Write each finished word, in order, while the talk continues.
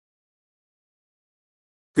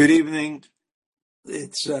Good evening.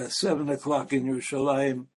 It's 7 o'clock in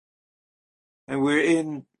Yerushalayim, and we're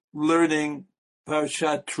in learning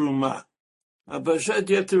Parshat Truma. Parshat,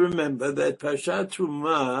 you have to remember that Parshat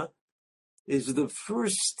Truma is the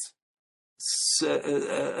first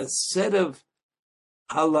a set of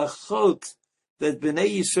halachot that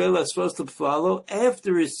Bnei Yisrael are supposed to follow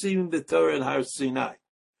after receiving the Torah in Har Sinai.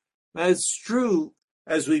 Now, it's true,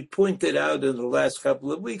 as we pointed out in the last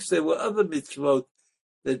couple of weeks, there were other mitzvot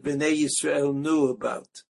that Bnei Yisrael knew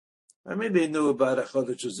about. I mean, they knew about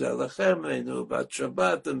Achodesh Lachem, they knew about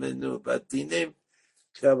Shabbat, and they knew about Dinim,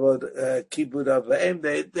 Kibud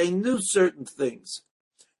Avayim. They knew certain things.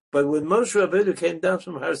 But when Moshe Rabbeinu came down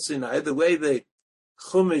from Har Sinai, the way the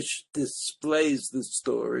Chumash displays the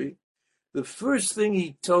story, the first thing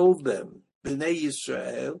he told them, Bnei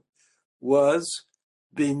Yisrael, was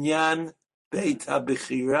Binyan Beit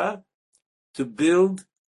HaBechira, to build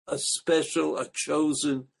a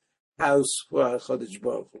chosen house for HaKadosh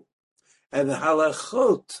Baruch Hu. And the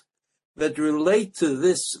halachot that relate to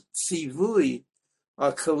this tzivui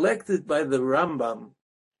are collected by the Rambam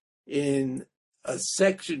in a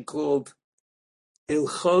section called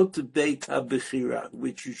Hilchot Beit HaBechira,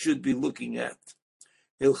 which you should be looking at.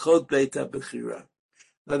 Hilchot Beit HaBechira.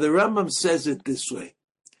 Now the Rambam says it this way.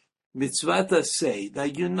 Mitzvat aseh. Now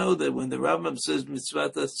you know that when the Rambam says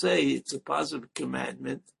mitzvat aseh, it's a positive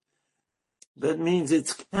commandment. That means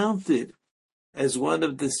it's counted as one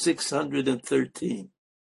of the 613,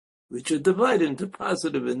 which are divided into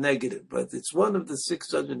positive and negative, but it's one of the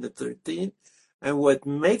 613, and what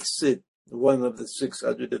makes it one of the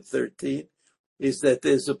 613 is that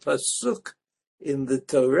there's a pasuk in the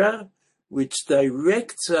Torah which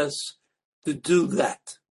directs us to do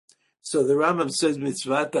that. So the Rambam says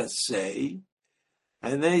mitzvat aseh,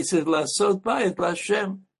 and then he says lasot bayit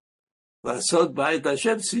l'Hashem. Lasot bayit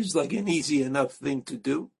l'Hashem seems like an easy enough thing to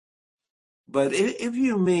do. But if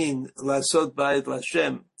you mean Lasot Bait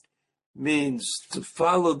Lashem means to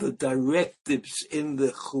follow the directives in the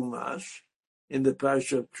Chumash, in the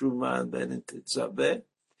Parsha of Truma and then in Tetzaveh,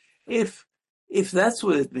 if that's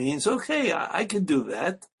what it means, okay, I can do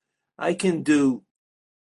that. I can do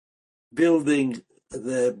building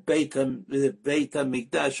the Beit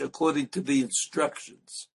HaMikdash according to the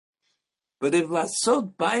instructions. But if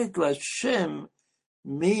Lasot Bait Lashem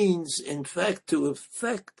means, in fact, to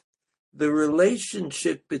affect the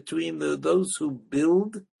relationship between those who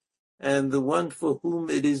build and the one for whom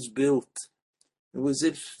it is built. It was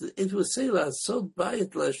say Lasot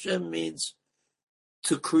Bayit L'Hashem means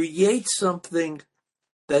to create something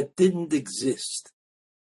that didn't exist.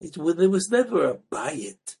 There was never a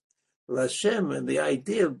Bayit L'Hashem, and the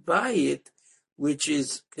idea of Bayit, which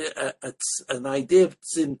is an idea of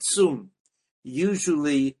tzimtzum.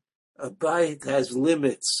 Usually a Bayit has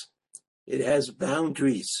limits. It has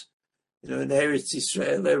boundaries. You know, in Eretz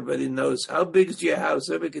Yisrael, everybody knows how big is your house.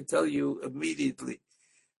 Everybody can tell you immediately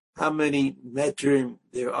how many metrim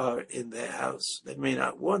there are in their house. They may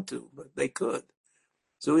not want to, but they could.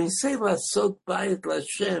 So when you say Lasot Bayit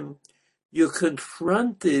L'Hashem, you're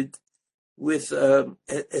confronted with an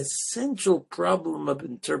essential problem of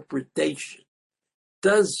interpretation.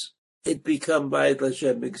 Does it become Bayit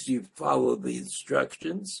L'Hashem because you follow the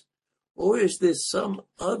instructions? Or is there some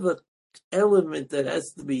other element that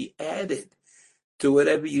has to be added to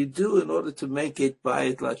whatever you do in order to make it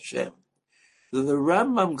Bayit L'Hashem? So the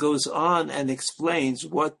Rambam goes on and explains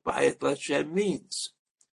what Bayit L'Hashem means.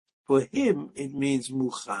 For him, it means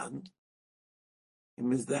Muchan. It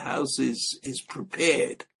means the house is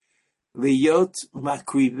prepared. Liyot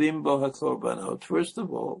makrivim bo hakorbanot. First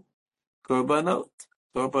of all, korbanot.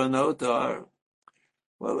 Korbanot are,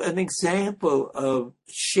 well, an example of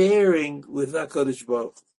sharing with HaKadosh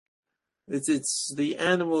Baruch Hu. It's the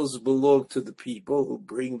animals belong to the people who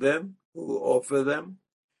bring them, who offer them,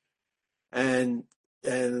 and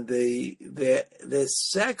they're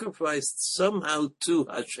sacrificed somehow to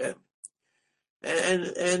Hashem.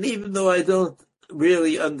 And even though I don't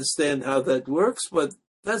really understand how that works, but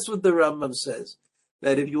that's what the Rambam says.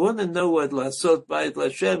 That if you want to know what Lasot Bayit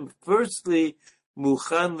L'Hashem, firstly,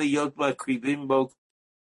 Muchan liyot makrivim bo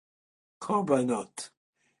korbanot.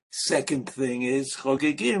 Second thing is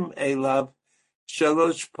Chogegim elav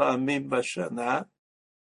shalosh pa'amim b'shana.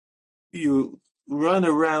 You run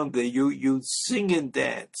around there, you sing and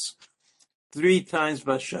dance 3 times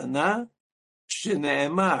b'shana,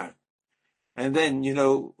 shene'emar. And then,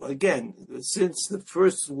 again, since the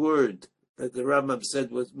first word that the Rambam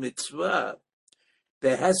said was mitzvah,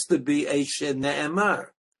 there has to be a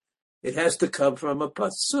shene'emar. It has to come from a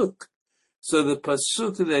pasuk. So the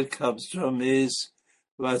pasuk that comes from is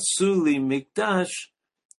Vasuli Mikdash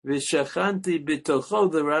V'shachanti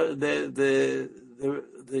b'tocho.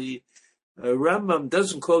 The Rambam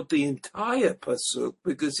doesn't quote the entire pasuk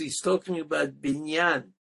because he's talking about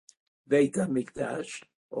binyan Beit HaMikdash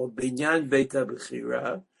or binyan Beit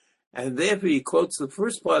HaBechira, and therefore he quotes the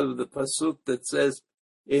first part of the pasuk that says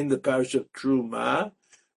in the parish of Truma,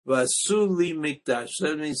 Vasuli Mikdash.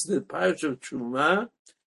 That means the parish of Truma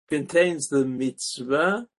contains the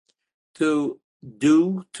mitzvah to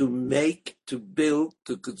do, to make, to build,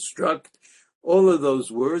 to construct, all of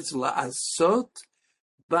those words, la'asot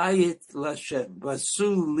bayit l'Hashem.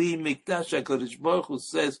 Vasuli Mikdash, HaKadosh Baruch Hu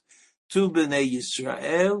says to Bnei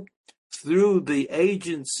Yisrael through the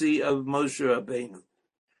agency of Moshe Rabbeinu.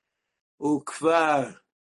 Ukvar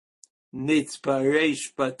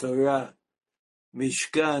nitparesh b'Torah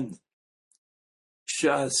Mishkan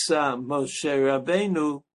sha'asa Moshe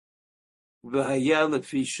Rabbeinu v'haya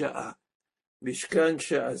lefi sha'ah. Mishkan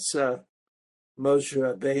sha'asa Moshe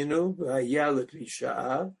Rabbeinu v'haya lefi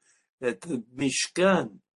sha'ah. That the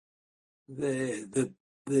Mishkan, the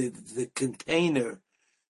container,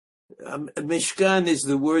 Mishkan is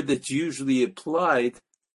the word that's usually applied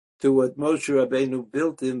to what Moshe Rabbeinu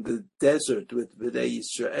built in the desert with Bnei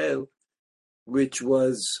Yisrael, which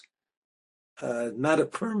was not a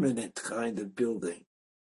permanent kind of building.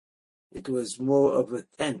 It was more of a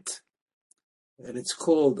tent, and it's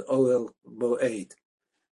called Ohel Moed.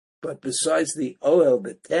 But besides the Ohel,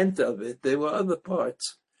 the tent of it, there were other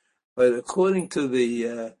parts. But according to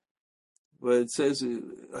the, what it says,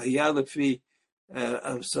 Hayalafi,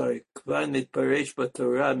 Kvar nitparesh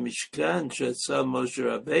b'Torah Mishkan sha'asa Moshe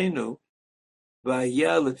Rabbeinu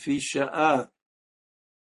v'haya lefi sha'ah.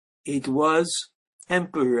 It was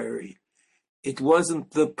temporary. It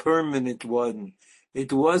wasn't the permanent one.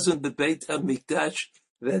 It wasn't the Beit HaMikdash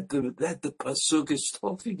that the pasuk is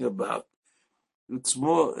talking about. It's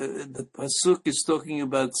more, the pasuk is talking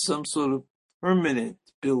about some sort of permanent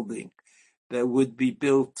building that would be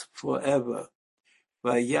built forever.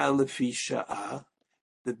 V'haya lefi sha'ah.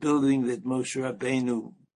 The building that Moshe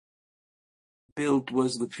Rabbeinu built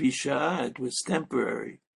was lefi sha'ah. It was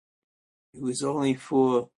temporary. It was only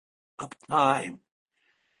for a time.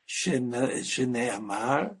 Shnei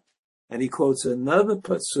Amar, and he quotes another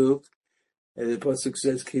pasuk, and the pasuk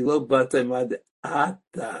says, "Ki lo batem ad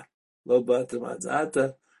ata, lo batem ad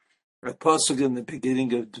ata." A pasuk in the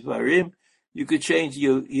beginning of Dvarim. You could change.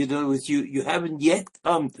 You haven't yet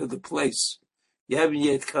come to the place. You haven't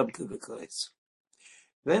yet come to the place.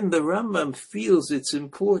 Then the Rambam feels it's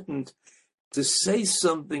important to say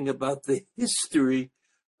something about the history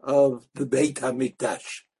of the Beit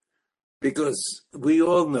HaMikdash, because we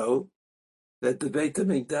all know that the Beit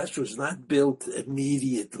HaMikdash was not built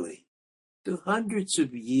immediately. It took hundreds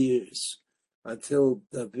of years until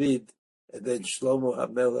David and then Shlomo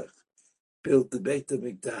HaMelech built the Beit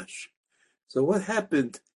HaMikdash. So what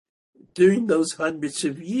happened during those hundreds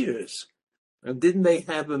of years? And didn't they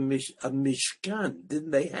have a mishkan?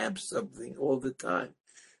 Didn't they have something all the time?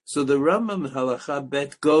 So the Rambam Halacha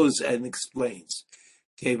Bet goes and explains.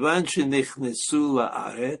 Kevan shenichnesu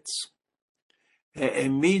la'aretz,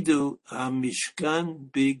 העמידו המשכן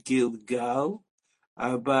בגילגל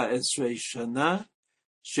 14 שנה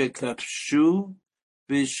שכבשו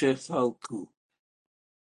ושחלקו.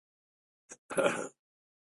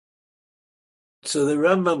 So the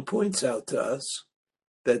Rambam points out to us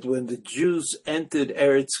that when the Jews entered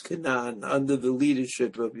Eretz Canaan under the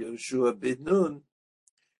leadership of Yoshua ben Nun,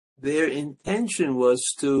 their intention was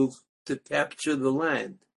to capture the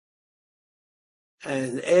land.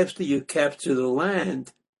 And after you capture the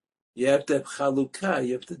land, you have to have chalukah,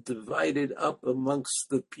 you have to divide it up amongst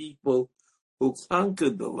the people who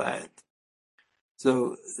conquered the land.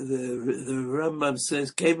 So the Rambam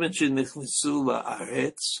says, Kevan shenichnesu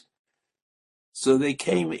la'aretz. So they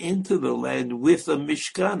came into the land with a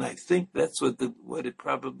mishkan. I think that's what it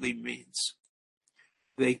probably means.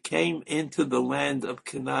 They came into the land of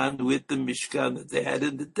Canaan with the mishkan that they had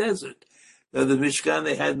in the desert. Now, the mishkan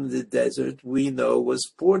they had in the desert, we know, was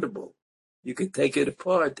portable. You could take it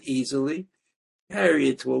apart easily, carry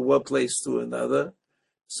it from one place to another.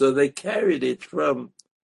 So they carried it from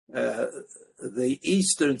the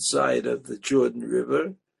eastern side of the Jordan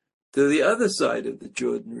River to the other side of the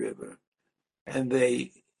Jordan River. And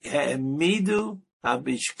they ha'emidu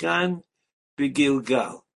ha'mishkan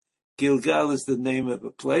b'Gilgal. Gilgal is the name of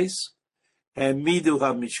a place. Ha'emidu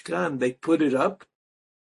ha'mishkan, they put it up.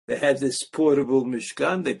 They had this portable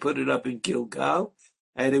mishkan. They put it up in Gilgal,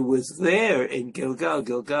 and it was there in Gilgal.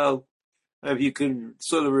 Gilgal, if you can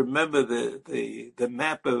sort of remember the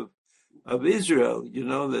map of Israel, you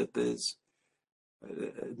know that there's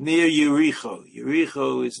near Yericho.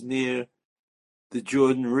 Yericho is near the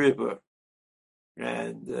Jordan River,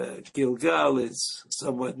 and Gilgal is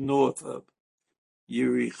somewhat north of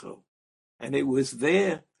Yericho. And it was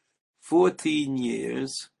there 14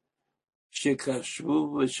 years,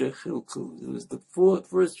 shekashvu v'shechilku. It was the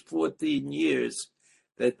first 14 years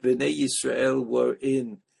that Bnei Yisrael were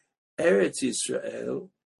in Eretz Yisrael,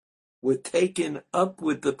 were taken up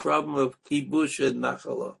with the problem of kibush and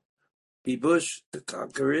nachalo. Kibush, to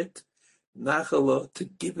conquer it, nachalo, to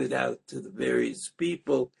give it out to the various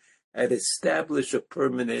people and establish a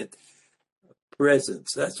permanent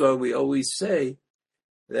presence. That's why we always say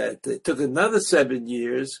that it took another 7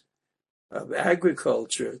 years of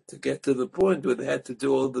agriculture to get to the point where they had to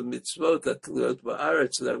do all the mitzvot at Tliot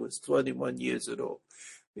Ba'aretz. So that was 21 years at all.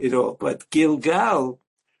 But Gilgal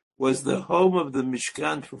was the home of the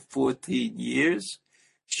Mishkan for 14 years.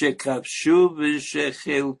 Shekapshu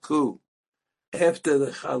v'shechelku. After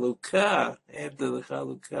the Chalukah,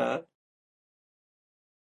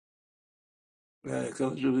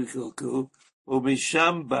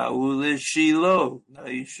 Umisham ba'u Shiloh. Now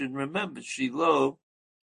you should remember, Shiloh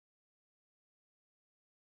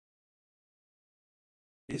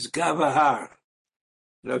is Gavahar.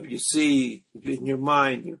 Now, if you see in your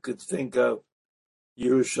mind, you could think of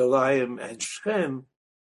Yerushalayim and Shechem.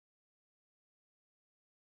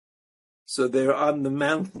 So they're on the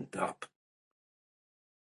mountaintop.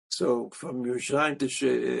 So from Yerushalayim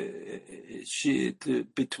to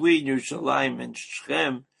between Yerushalayim and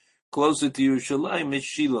Shechem, closer to Yerushalayim is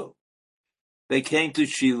Shiloh. They came to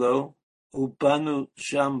Shiloh, Ubanu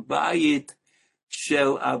Sham Bayit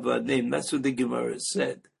Shel Avadim. That's what the Gemara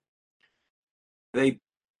said. They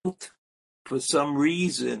built, for some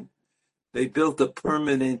reason, they built a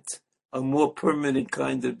more permanent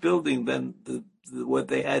kind of building than what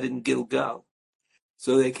they had in Gilgal.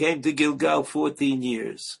 So they came to Gilgal 14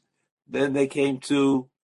 years. Then they came to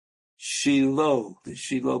Shiloh, the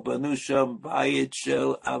Shiloh Banu Sham Bayit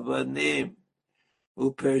Shel Avanim,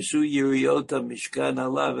 Upershu Yeriota Mishkan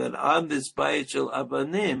Alav. And on this Bayit Shel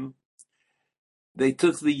Avanim, they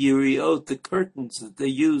took the Yeriot, the curtains that they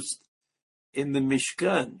used in the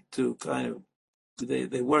Mishkan to kind of,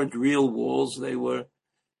 they weren't real walls, they were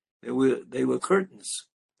curtains.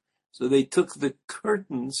 So they took the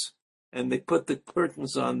curtains and they put the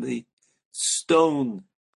curtains on the stone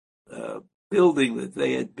building that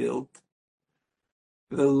they had built.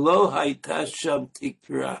 V'lo hayta sham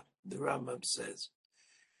tikra, the Rambam says.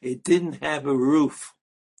 It didn't have a roof.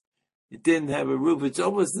 It's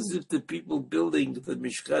almost as if the people building the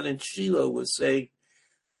Mishkan in Shiloh were saying,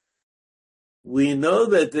 we know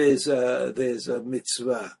that there's a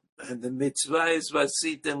mitzvah, and the mitzvah is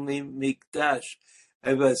vasitem li mikdash,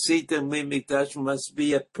 and vasitem li mikdash must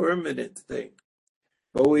be a permanent thing.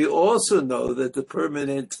 But we also know that the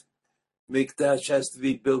permanent mikdash has to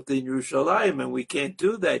be built in Yerushalayim, and we can't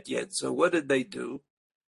do that yet. So what did they do?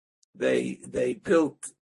 They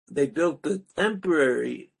built the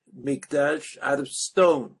temporary mikdash out of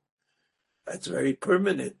stone. That's very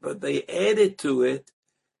permanent, but they added to it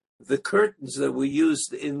the curtains that were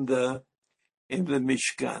used in the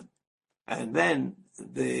Mishkan. And then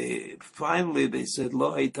finally they said,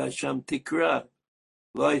 Lo hayta sham tikra.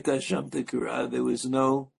 Lo hayta sham tikra. There was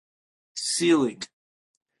no ceiling.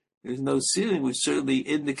 There's no ceiling, which certainly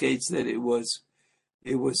indicates that it was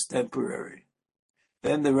temporary.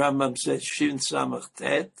 Then the Rambam says Shin Samach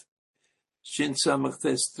Tet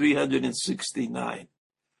 369.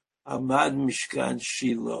 Amad Mishkan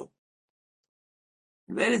Shiloh.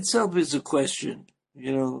 That itself is a question.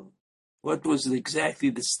 What was exactly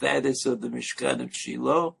the status of the Mishkan of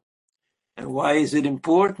Shiloh, and why is it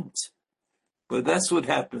important? But that's what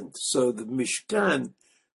happened. So the Mishkan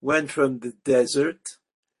went from the desert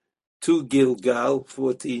to Gilgal,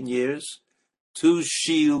 14 years, to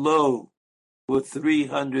Shiloh for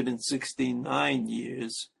 369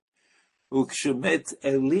 years. Ukshemet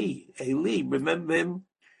Eli, remember him?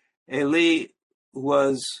 Eli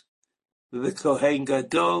was the Kohen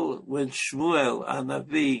Gadol when Shmuel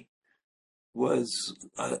Hanavi was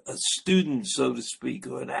a student, so to speak,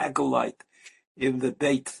 or an acolyte in the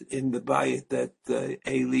Bayit that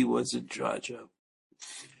Eli was in charge of.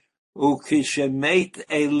 Ukishemet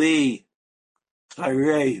Eli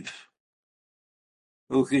Charev.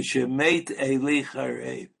 Ukishemet Eli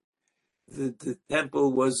Charev. The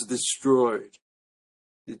temple was destroyed.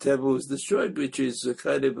 The temple was destroyed, which is a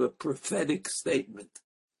kind of a prophetic statement.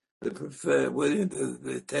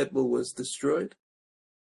 The temple was destroyed.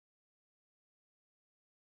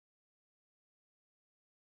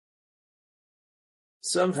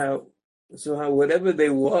 Somehow, whatever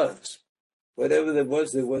there was,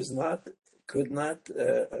 could not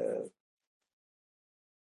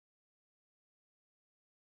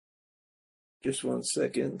Just 1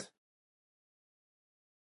 second.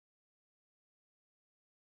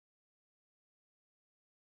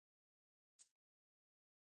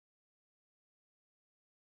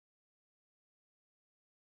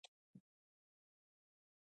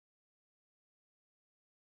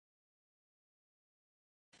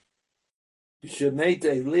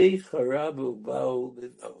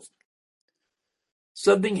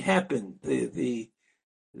 Something happened. The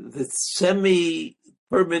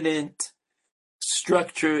semi-permanent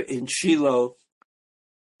structure in Shiloh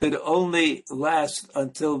could only last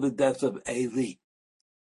until the death of Eli.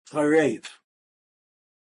 Charev.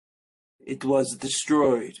 It was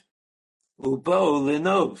destroyed. Ubao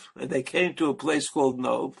Linov. And they came to a place called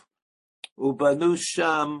Nov. Ubanu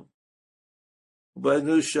Sham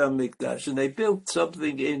Mikdash. And they built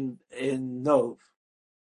something in Nov.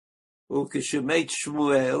 Ukeshemet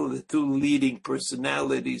Shmuel, the two leading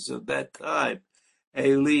personalities of that time,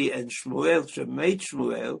 Eli and Shmuel, Shemet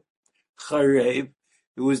Shmuel, Charev,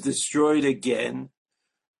 it was destroyed again.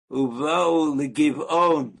 Uvao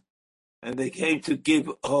Legivon, and they came to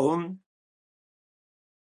Givon.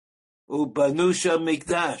 Ubanusha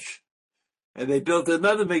Mikdash, and they built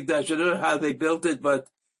another Mikdash. I don't know how they built it, but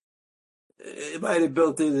it might have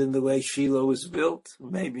built it in the way Shiloh was built,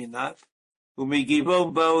 maybe not.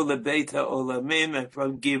 Umigivon bao lebeit ha'olamim, and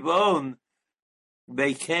from Givon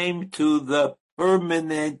they came to the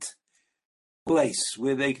permanent place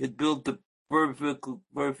where they could build the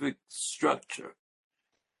perfect structure.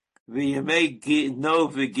 V'yamei no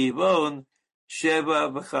v'Givon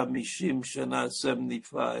sheva v'chamishim shana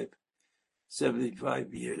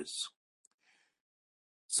 75 years.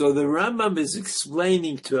 So the Rambam is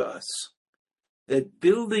explaining to us that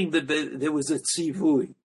there was a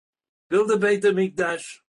tzivui, build a Beit HaMikdash,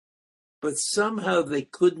 but somehow they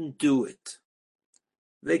couldn't do it.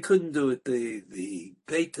 They couldn't do it. The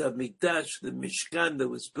Beit HaMikdash, the Mishkan that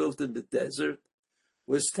was built in the desert,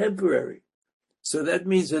 was temporary. So that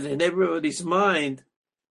means that in everybody's mind,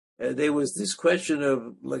 there was this question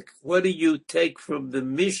of, like, what do you take from the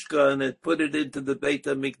Mishkan and put it into the Beit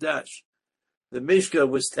HaMikdash? The Mishkan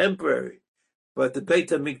was temporary, but the Beit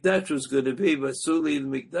HaMikdash was going to be Vasuli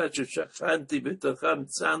Mikdash Shachanti B'tocham.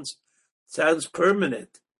 Sounds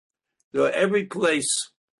permanent. So every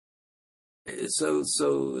place. So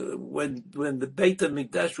when the Beit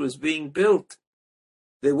HaMikdash was being built,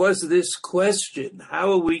 there was this question: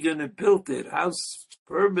 how are we going to build it? How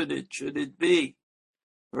permanent should it be?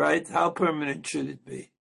 Right? How permanent should it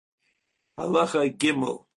be? Halacha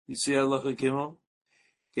Gimel. You see Halacha Gimel?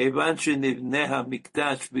 Kevan shenivneh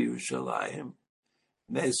hamikdash b'Yerushalayim,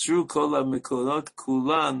 ne'esru kol hamikolot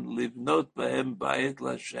kulan livnot b'hem bayit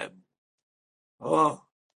l'Hashem. Oh,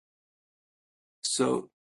 so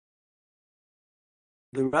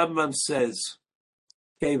the Rambam says,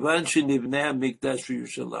 Kevan shenivneh hamikdash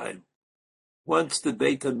b'Yerushalayim. Once the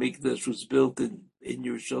Beit HaMikdash was built in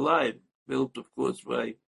Yerushalayim, built of course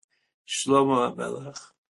by Shlomo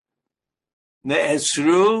HaMelech,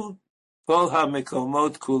 ne'esru kol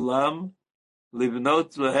hamikolot kulam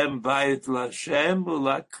livnot b'hem bayit l'Hashem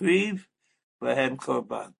u'lakriv b'hem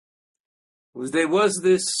korban. There was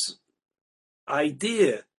this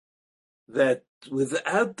idea that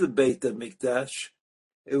without the Beit HaMikdash,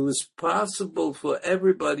 it was possible for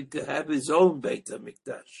everybody to have his own Beit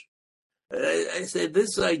HaMikdash. I say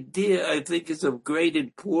this idea, I think, is of great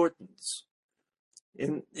importance.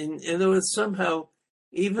 In other words, somehow,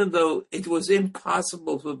 even though it was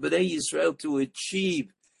impossible for Bnei Yisrael to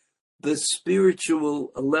achieve the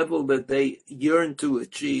spiritual level that they yearned to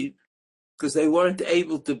achieve, because they weren't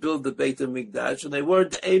able to build the Beit HaMikdash, and they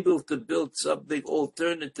weren't able to build something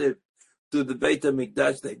alternative to the Beit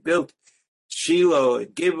HaMikdash. They built Shiloh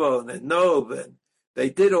and Givon and Nov, and they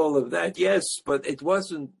did all of that, yes, but it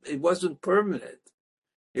wasn't permanent.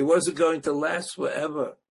 It wasn't going to last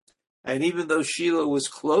forever. And even though Shiloh was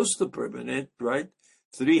close to permanent, right,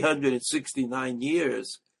 369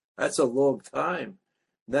 years, that's a long time.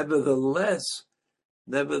 Nevertheless,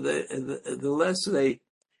 they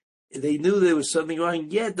knew there was something wrong.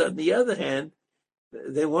 Yet, on the other hand,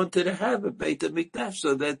 they wanted to have a Beit HaMikdash,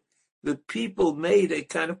 so that the people made a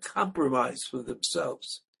kind of compromise for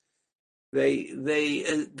themselves.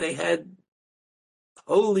 They had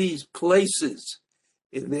holy places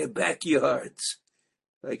in their backyards.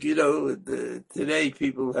 Like, today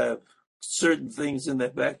people have certain things in their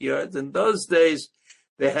backyards. In those days,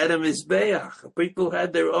 they had a mizbeach. People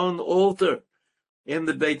had their own altar in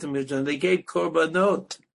the Beit HaMikdash, and they gave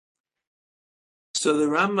korbanot. So the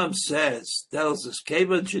Rambam tells us,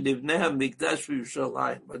 Kevan shenivneh hamikdash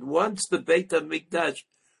b'Yerushalayim. But once the Beit HaMikdash,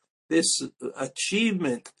 this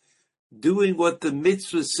achievement, doing what the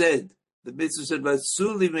mitzvah said, The mitzvah said,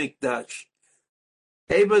 "Vasuli mikdash."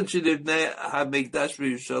 Evan shenivnei hamikdash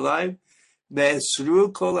b'Yerushalayim,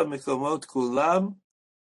 ne'esru kol hamikomot kulam,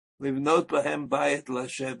 livnot bahem bayit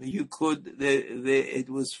l'Hashem. You could, it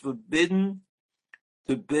was forbidden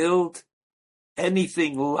to build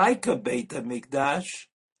anything like a Beit HaMikdash,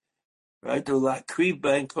 right? To lakriv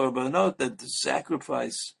ben korbanot, and to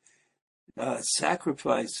sacrifice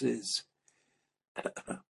sacrifices.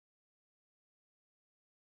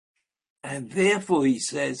 And therefore, he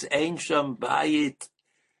says, Ein sham bayit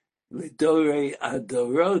l'dorei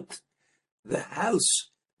adorot, the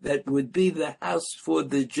house that would be the house for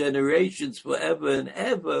the generations forever and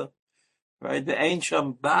ever, right? The Ein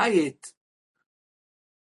sham bayit.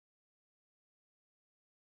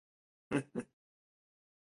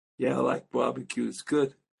 Yeah, I like barbecue. It's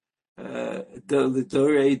good. The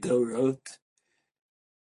Dorei Dorot,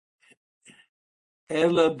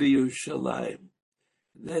 Ela b'Yerushalayim.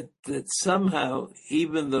 That somehow,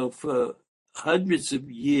 even though for hundreds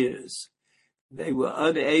of years they were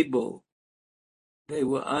unable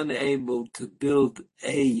to build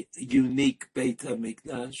a unique Beit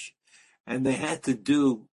HaMikdash, and they had to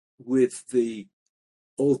do with the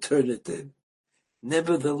alternative.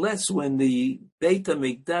 Nevertheless, when the Beit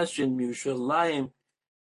HaMikdash in Yerushalayim,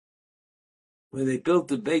 when they built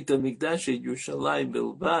the Beit HaMikdash in Yerushalayim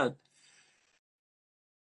Bilvad,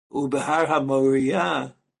 Ubehar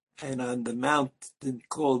HaMoriah, and on the mountain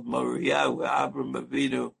called Moriah, where Abraham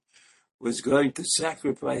Avinu was going to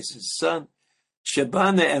sacrifice his son,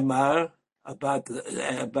 Shabana Emar, about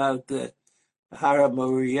the Har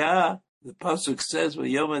HaMoriah, the pasuk says,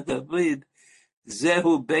 "Vayom David,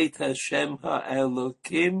 Zehu Beit Hashem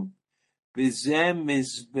HaElokim, V'zeh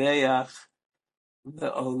Mizbeach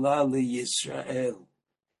Le'olah LeYisrael.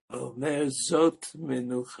 Omer Zot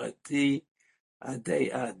Menuchati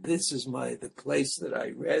Adei." This is the place that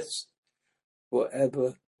I rest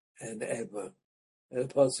forever and ever. A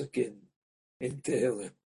pasuk in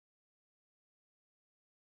Tehillim.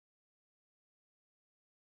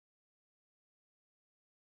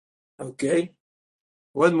 Okay,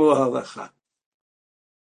 one more halacha.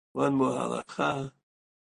 Halacha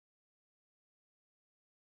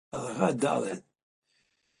Dalet.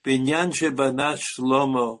 Binyan shebana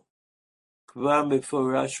Shlomo kvar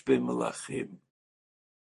meforash b'melachim.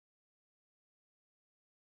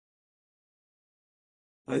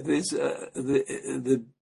 The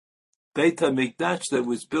Beit HaMikdash that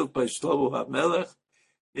was built by Shlomo HaMelech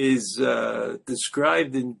is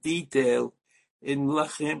described in detail in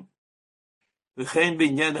Melachim. V'chein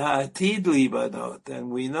binyan ha'atid libanot, and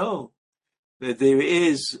we know that there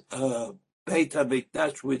is a Beit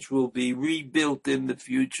HaMikdash which will be rebuilt in the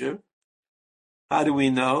future. How do we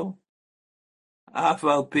know? Af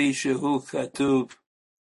al pi shehu chatuv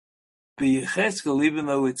b'Yecheskel, even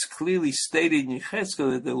though it's clearly stated in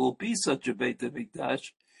Yecheskel that there will be such a Beit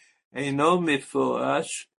HaMikdash, eino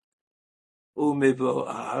miforash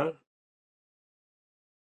u'mivoar,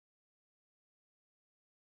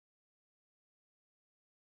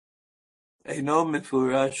 eino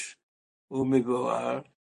mifurash u'mivoar.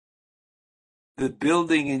 The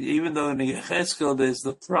building, even though in Yecheskel there's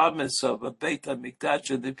the promise of a Beit HaMikdash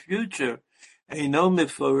in the future, eino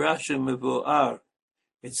mifurash u'mivoar.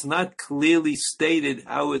 It's not clearly stated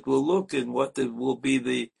how it will look and what it will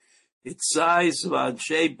be its size.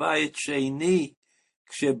 V'anshei bayit sheni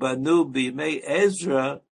kshebanu b'yimei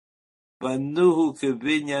Ezra banuhu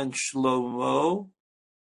kebinyan Shlomo,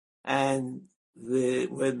 and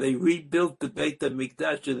when they rebuilt the Beit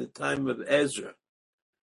HaMikdash in the time of Ezra,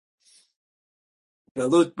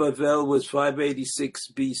 Galut Bavel was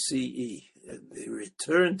 586 BCE, and the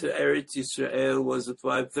return to Eretz Yisrael was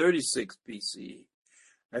 536 BCE.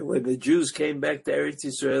 And when the Jews came back to Eretz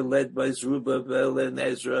Yisrael, led by Zerubbabel and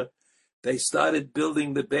Ezra, they started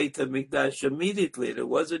building the Beit HaMikdash immediately. And it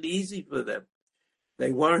wasn't easy for them.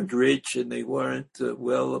 They weren't rich and they weren't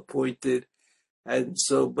well appointed. And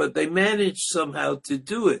so, but they managed somehow to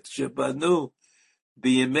do it. Shebanu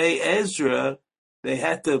b'yimei Ezra, they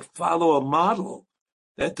had to follow a model.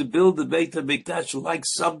 They had to build the Beit HaMikdash like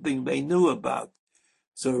something they knew about.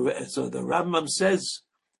 So the Rambam says,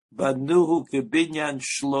 Banuhu kebinyan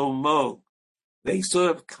Shlomo. They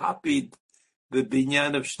sort of copied the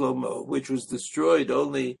binyan of Shlomo, which was destroyed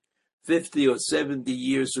only 50 or 70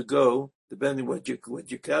 years ago, depending what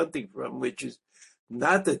you're counting from, which is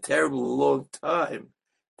not a terribly long time.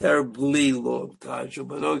 Shebanu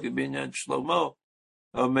kebinyan Shlomo.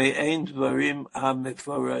 Ome'ein dvarim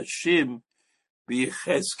hamefarashim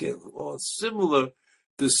b'Yecheskel, or similar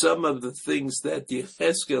to some of the things that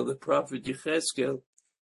Yecheskel, the prophet Yecheskel,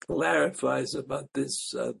 clarifies about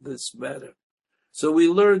this matter. So we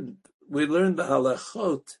learned we learn the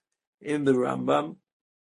halachot in the Rambam.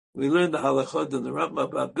 We learn the halachot in the Rambam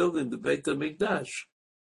about building the Beit HaMikdash.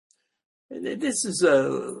 And this is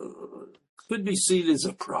could be seen as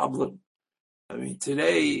a problem. I mean,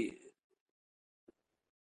 today,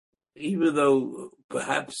 even though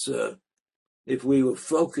perhaps if we were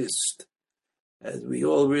focused, as we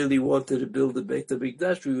all really wanted to build the Beit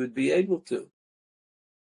HaMikdash, we would be able to.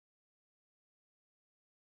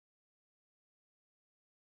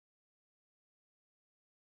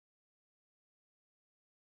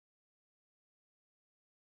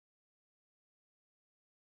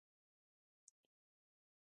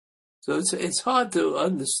 So it's hard to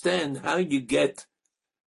understand how you get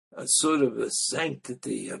a sort of a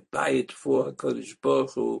sanctity, a bayit for HaKadosh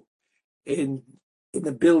Baruch Hu in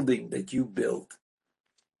a building that you build.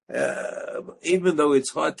 Even though it's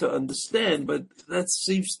hard to understand, but that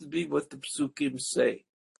seems to be what the psukim say.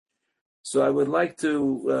 So I would like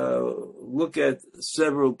to look at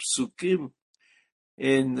several psukim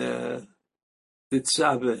in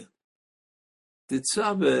Tetzaveh.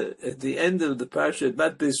 Tetzaveh, at the end of the parsha,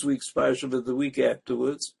 not this week's parsha, but the week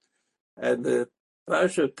afterwards, and the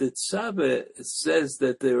parsha of Tetzaveh says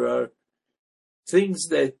that there are things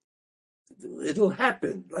that it'll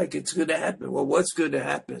happen, like it's going to happen. Well, what's going to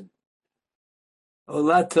happen?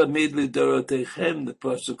 Olat tamid lidorotechem, the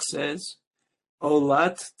pasuk says.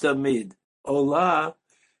 Olat tamid. Olah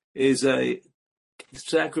is a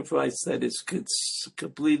sacrifice that is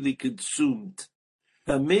completely consumed.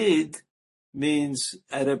 Tamid means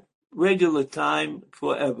at a regular time,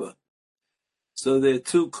 forever. So there are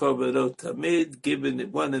two korbanot tamid, given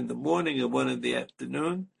one in the morning and one in the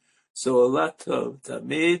afternoon. So olat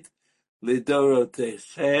tamid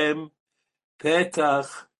lidorotechem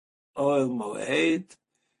petach oil moed.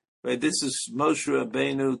 Right, this is Moshe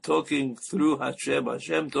Rabbeinu talking through Hashem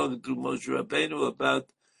talking through Moshe Rabbeinu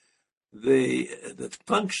about the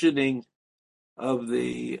functioning of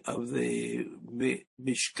the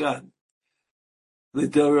Mishkan.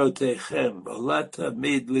 Lidorotechem, olat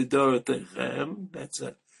tamid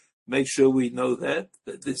lidorotechem. Make sure we know that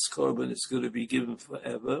this korban is going to be given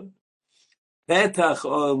forever. Petach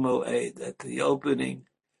oil moed, at the opening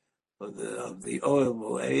of the oil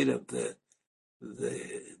moed, of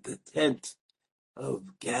the tent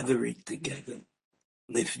of gathering together.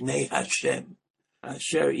 Lifnei Hashem,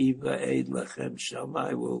 Asher Ivaed Lachem Sham,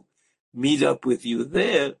 I will meet up with you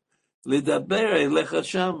there. Lidaber Elecha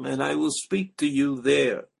Sham, and I will speak to you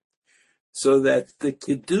there. So that the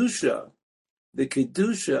kedusha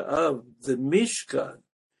of the Mishkan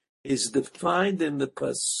is defined in the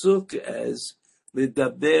pasuk as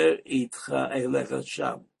Lidaber Itcha Elecha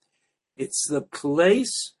Sham. It's the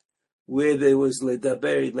place where there was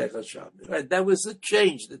Ledaber Elecha Sham. Right? That was a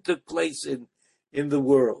change that took place in the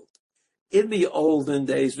world. In the olden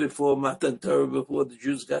days, before Matan Torah, before the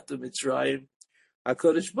Jews got to Mitzrayim,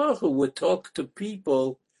 HaKadosh Baruch Hu would talk to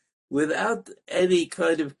people without any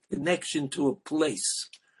kind of connection to a place,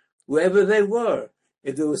 wherever they were.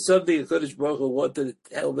 If there was something HaKadosh Baruch Hu wanted to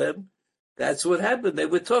tell them, that's what happened. They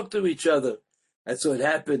would talk to each other. That's what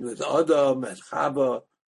happened with Adam and Chava,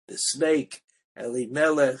 the snake,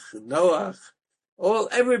 Elimelech, Noach,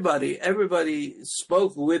 everybody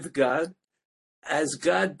spoke with God as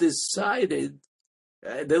God decided.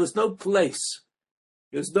 There was no place.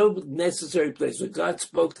 There was no necessary place. When God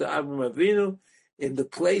spoke to Avraham Avinu, in the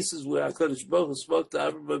places where HaKadosh Baruch Hu spoke to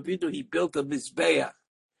Avraham Avinu, he built a Mizbeach.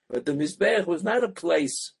 But the Mizbeach was not a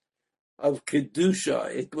place of Kedusha.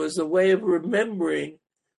 It was a way of remembering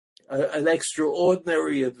an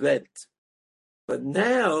extraordinary event. But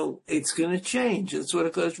now it's going to change. That's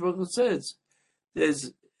what HaKadosh Baruch Hu says.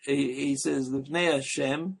 He says, L'vnei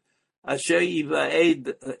Hashem, Asher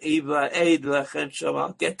Ivaed Lachem Sham,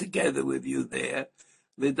 I'll get together with you there.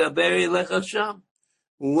 L'daber Elecha Sham.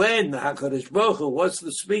 When HaKadosh Baruch Hu wants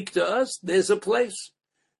to speak to us, there's a place.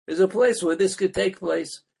 There's a place where this could take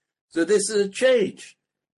place. So this is a change.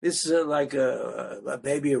 This is like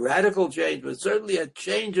maybe a radical change, but certainly a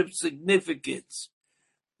change of significance.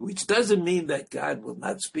 Which doesn't mean that God will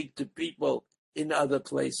not speak to people in other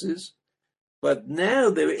places, but now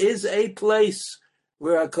there is a place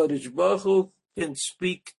where HaKadosh Baruch Hu can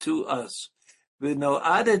speak to us.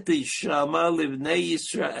 V'no'adati shama livnei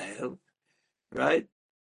Yisrael, right?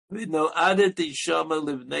 V'no'adati shama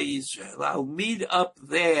livnei Yisrael. I'll meet up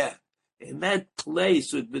there in that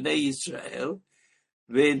place with Bnei Yisrael.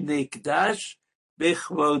 V'nikdash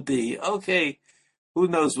b'chvodi. Okay, who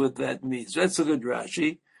knows what that means? That's a good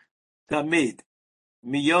Rashi. Tamid,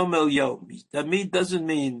 miyom el yom. Tamid doesn't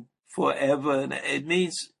mean forever, and it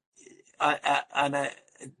means on a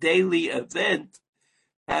daily event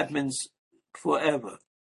happens forever.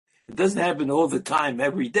 It doesn't happen all the time,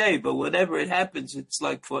 every day, but whenever it happens, it's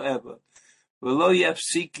like forever. V'lo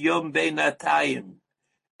yafsik yom beinatayim.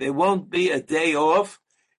 There won't be a day off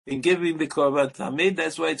in giving the korban tamid.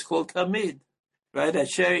 That's why it's called tamid, right?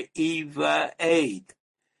 Asher iva aid.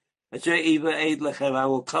 Asher iva aid lechem. I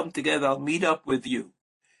will come together. I'll meet up with you.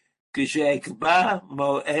 K'she'ekba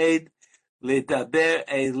moed ledaber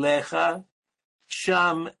elecha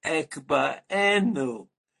sham ekba'enu.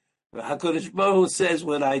 HaKadosh Baruch Hu says,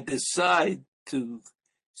 when I decide to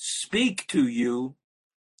speak to you,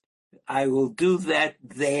 I will do that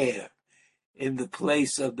there, in the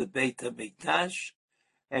place of the Beit HaMikdash,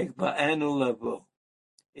 ekba'enu lavo.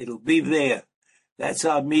 It'll be there. That's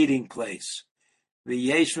our meeting place.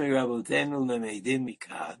 V'yesh mirabotenu lemeidim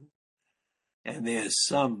mikan. And there's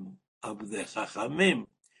some of the Chachamim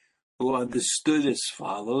who understood as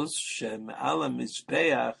follows: Shem ala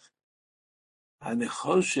mizbeach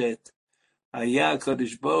hanechoshet haya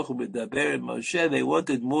Kadosh Baruch Hu medaber עם Moshe. They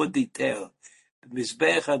wanted more detail. The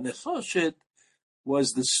mizbeach hanechoshet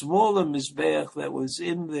was the smaller mizbeach that was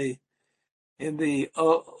in the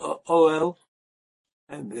oil,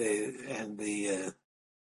 and it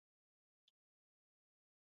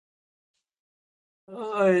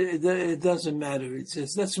doesn't matter. It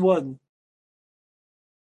says that's one.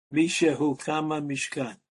 Misha hu kama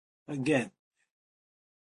mishkan. Again,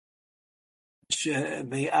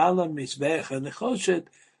 me'ala mizbeach hanechoshet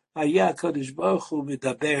haya Kadosh Baruch Hu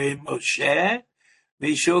medaber עם Moshe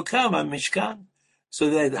Misha hu kama mishkan. So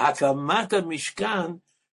that hakamata mishkan,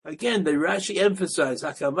 again, the Rashi emphasized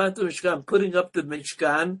hakamata mishkan, putting up the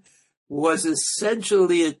mishkan, was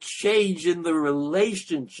essentially a change in the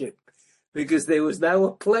relationship, because there was now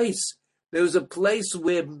a place. There was a place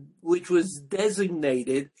which was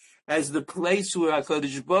designated as the place where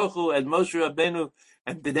HaKadosh Baruch Hu and Moshe Rabbeinu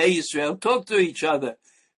and Bnei Yisrael talked to each other.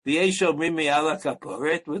 The Yeshom Mimi ala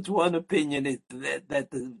Kaporet, with one opinion that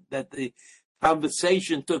the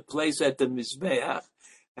conversation took place at the Mizbeach,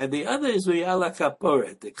 and the other is ala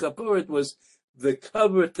Kaporet. The Kaporet was the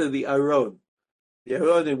cover to the Aron. The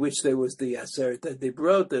Aron in which there was the Aseret that they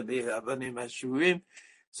brought, and the Avanim Ashurim.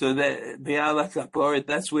 So that Be'ala Kaporet,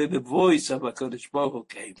 that's where the voice of HaKadosh Baruch Hu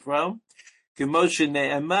came from. K'mo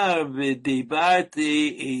shene'emar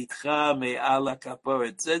v'dibarti itcha me'ala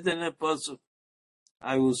Kaporet. Says in the Pasuk,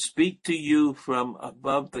 I will speak to you from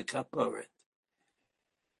above the Kaporet.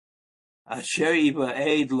 Asher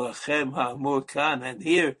iba'ed lachem ha'amur kan. And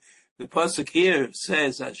here, the Pasuk here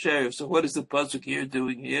says Asher. So what is the Pasuk here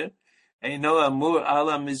doing here? Eino amur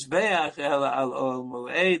ala mizbeach ela al ol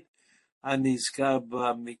moed. Anizkar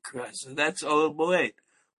b'mikra. So that's Ol Moed.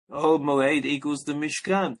 Ol Moed equals the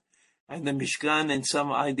Mishkan. And the Mishkan, in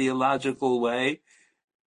some ideological way,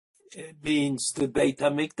 it means the Beit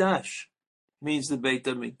HaMikdash. Means the Beit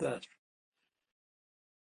HaMikdash.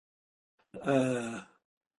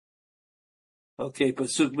 Okay,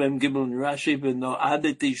 Pasuk Mem Gimel and Rashi,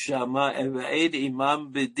 v'no'adeti shama eva'ed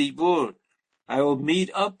imam b'dibur. I will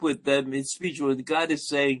meet up with them in speech. When God is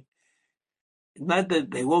saying, not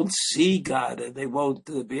that they won't see God and they won't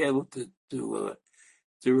be able to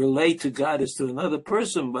relate to God as to another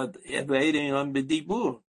person, but evading on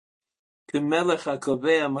b'dibur. K'melech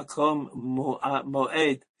hakovea makom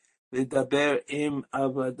moed v'daber im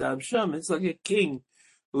avadav sham. It's like a king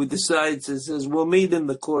who decides and says, "We'll meet in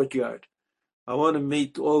the courtyard. I want to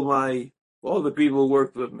meet all the people who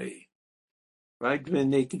work with me." Right?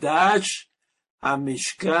 V'nikdash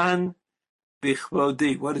hamishkan.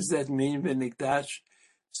 Bichvodi. What does that mean, Benikdash?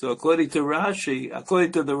 So according to Rashi,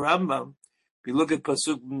 according to the Rambam, if you look at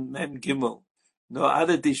Pasuk Mem Gimel, no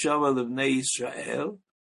other Tishaval of Bnei Israel,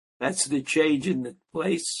 that's the change in the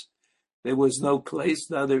place. There was no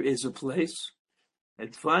place, now there is a place.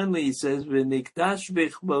 And finally he says, Benikdash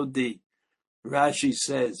Bichvodi. Rashi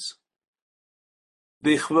says,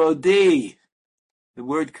 Bichvodi. The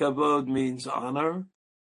word kavod means honor.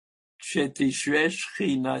 Shetishresh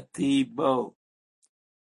chinati bo.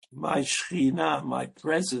 My shechina, my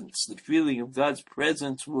presence, the feeling of God's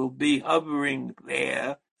presence will be hovering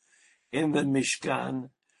there in the Mishkan.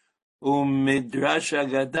 Midrash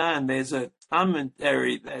Agadan, there's a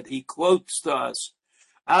commentary that he quotes to us.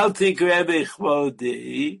 Al tikre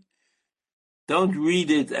bichvodi. Don't read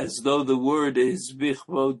it as though the word is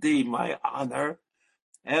bichvodi, my honor.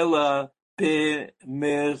 Ella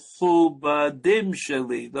mechubadim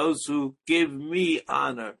sheli, those who give me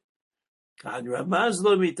honor. Kan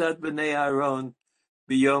ramazlo mitat b'nei Aaron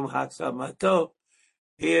b'yom hakamato.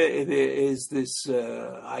 Here there is this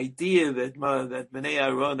idea that b'nei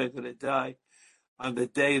Aaron are going to die on the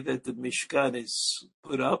day that the Mishkan is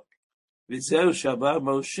put up. V'zeu shabar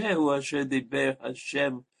Moshe hu asher diber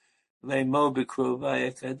Hashem Le'mo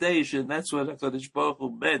b'krovai kadesh, and that's what HaKadosh Baruch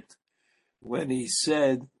Hu meant when he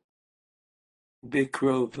said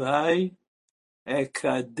b'krovai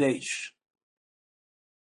kadesh.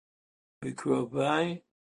 B'krovai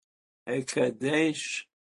kadesh,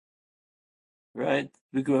 right?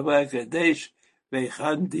 B'krovai kadesh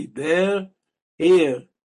ve'chan diber. Here,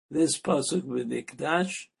 this pasuk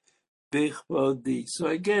v'nikdash b'chvodi. So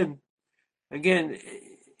again,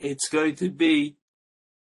 it's going to be,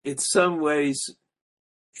 in some ways,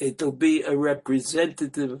 it'll be a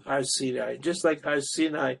representative of Har Sinai. Just like Har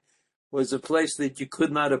Sinai was a place that you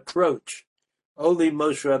could not approach. Only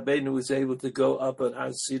Moshe Rabbeinu was able to go up on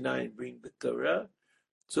Har Sinai and bring the Torah.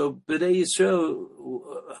 So Bnei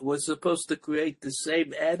Yisrael was supposed to create the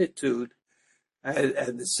same attitude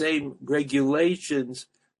and the same regulations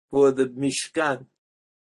for the Mishkan.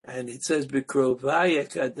 And it says, B'krovaya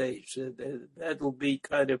Kadesh, that will be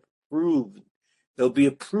kind of proved. There'll be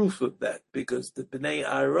a proof of that, because the Bnei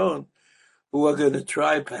Aaron, who are going to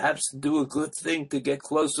try perhaps to do a good thing to get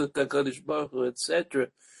closer to HaKadosh Baruch Hu, etc.,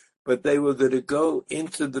 but they were going to go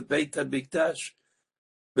into the Beit HaBechira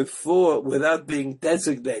before, without being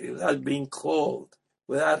designated, without being called,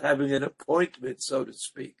 without having an appointment, so to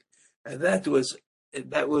speak. And that was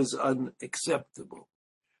unacceptable.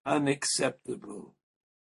 Unacceptable.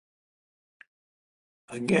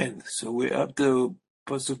 Again, so we're up to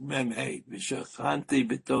Pasuk Mem Hey. V'shachanti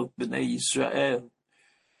b'tok b'nei Yisrael,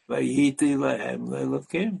 v'yiti lahem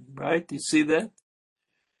le'elokim. Right? You see that?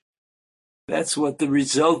 That's what the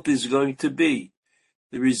result is going to be.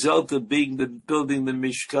 The result of building the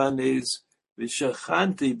Mishkan is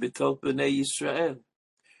v'shachanti b'tok b'nei Yisrael,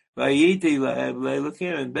 v'yiti lahem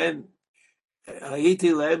le'elokim. And then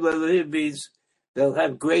v'yiti lahem le'elokim means they'll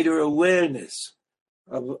have greater awareness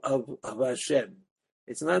of Hashem.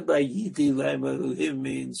 It's not like Yiti Lahem Elohim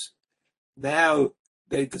means now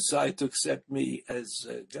they decide to accept me as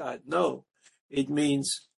God. No, it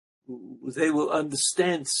means they will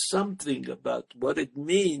understand something about what it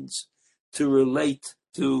means to relate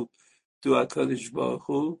to HaKadosh Baruch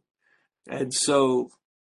Hu. And so,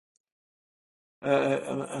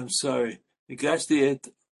 I'm sorry, Bikashti et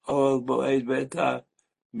Ol Bo'ed Bet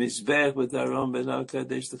HaMizbech with Aaron ben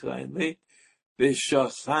HaKadosh L'chaim Li.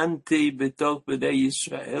 V'shachanti b'tok b'nei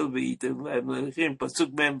Yisrael v'yitem lahem le'elokim.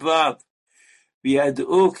 Pasuk Mem Vav.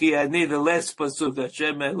 V'yad'u ki ani, the last pasuk,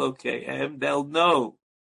 Hashem Elokeihem, they'll know,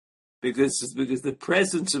 because the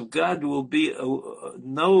presence of God will be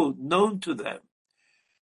known to them.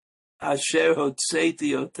 Asher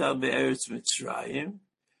hotzeiti otam me'eretz Mitzrayim,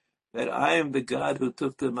 that I am the God who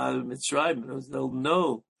took them out of Mitzrayim. They'll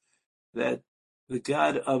know that the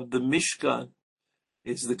God of the Mishkan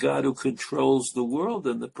is the God who controls the world,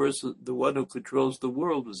 and the one who controls the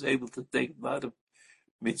world was able to take them out of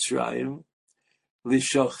Mitzrayim.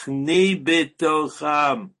 Lishochni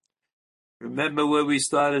betocham. Remember where we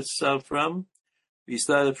started from? We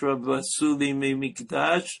started from Vasuli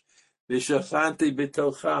Mikdash, V'shachanti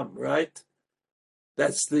betocham, right?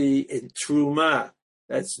 That's in Truma.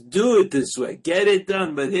 Let's do it this way. Get it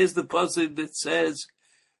done. But here's the pasuk that says,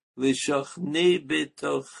 Lishochni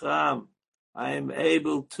betocham. I am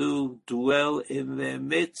able to dwell in their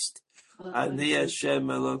midst. Ani Hashem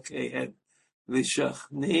Elokeihem.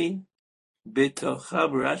 Lishachni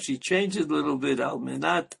bitocham. Rashi changes a little bit. Al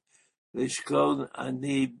menat lishkon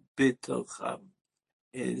ani bitocham.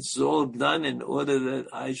 It's all done in order that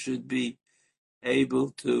I should be able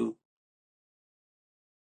to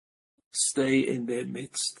stay in their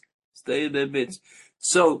midst. Stay in their midst.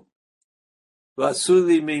 So,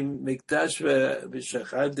 Vasuli mikdash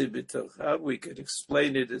v'shachanti b'tocham, we can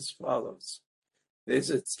explain it as follows. There's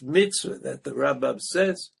a mitzvah that the Rambam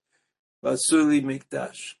says, Vasuli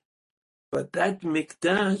mikdash. But that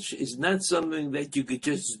mikdash is not something that you could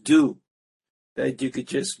just do, that you could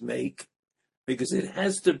just make, because it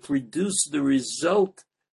has to produce the result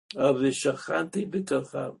of the shachanti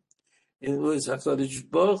b'tocham. In other words, HaKadosh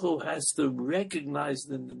Baruch Hu has to recognize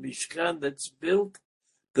in the Mishkan that's built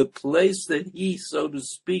the place that he, so to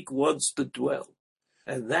speak, wants to dwell.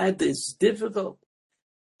 And that is difficult.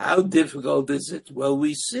 How difficult is it? Well,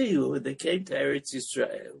 we see when they came to Eretz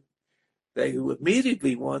Yisrael, they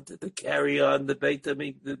immediately wanted to carry on the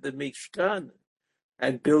Mishkan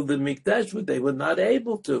and build the Mikdash, but they were not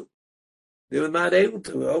able to. They were not able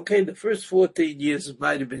to. Okay, the first 14 years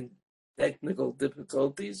might have been technical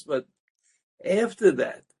difficulties, but after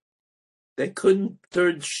that, they couldn't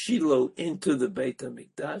turn Shiloh into the Beit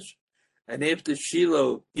HaMikdash. And after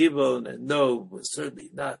Shiloh, Givon and Nob was certainly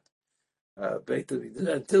not Beit HaMikdash.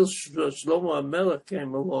 Until Shlomo HaMelech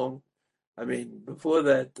came along, I mean, before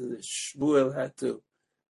that, Shmuel had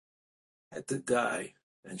to die.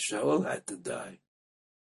 and Shaul had to die.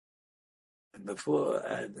 And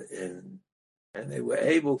and they were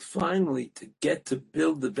able finally to get to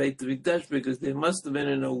build the Beit HaMikdash because there must have been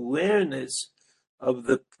an awareness of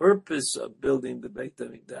the purpose of building the Beit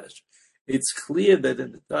HaMikdash. It's clear that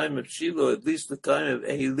in the time of Shiloh, at least the time of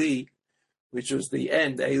Eli, which was the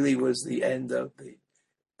end, Eli was the end of the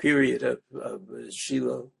period of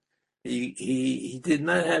Shiloh. He did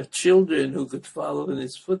not have children who could follow in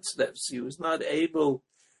his footsteps. He was not able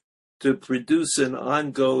to produce an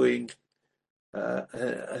ongoing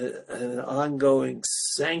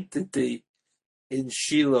sanctity in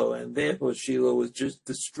Shiloh, and therefore Shiloh was just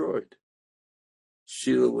destroyed.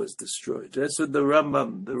 Shiloh was destroyed. That's what the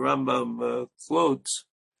Rambam quotes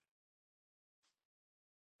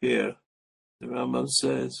here. The Rambam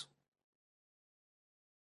says,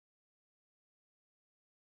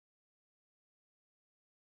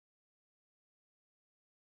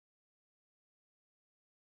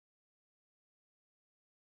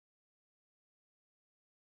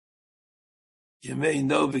 "You may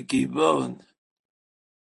know the Givon."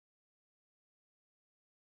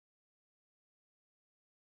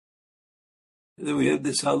 Then we have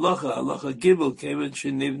this halacha gibel came in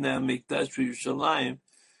shenivna mikdash Yerushalayim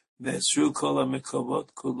ve'esru kol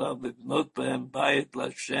hamekovot kulav livnot b'hem bayit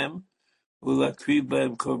l'Hashem u'lakriv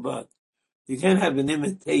b'hem korban. You can't have an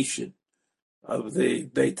imitation of the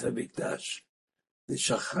Beit HaMikdash. The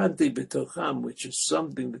shachanti b'tocham, which is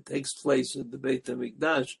something that takes place in the Beit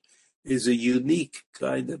HaMikdash, is a unique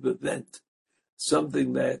kind of event,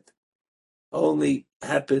 something that only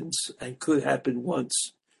happens and could happen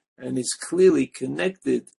once, and is clearly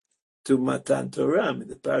connected to Matan Torah.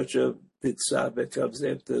 The parasha of B'tzav comes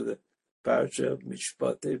after the parasha of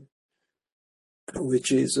Mishpatim,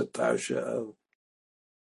 which is a parasha of,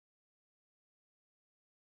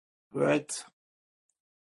 right?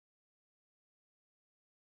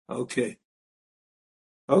 Okay.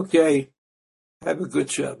 Have a good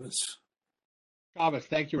Shabbos. Shabbos.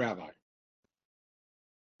 Thank you, Rabbi.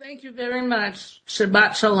 Thank you very much.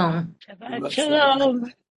 Shabbat Shalom. Shabbat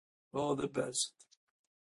Shalom. All the best.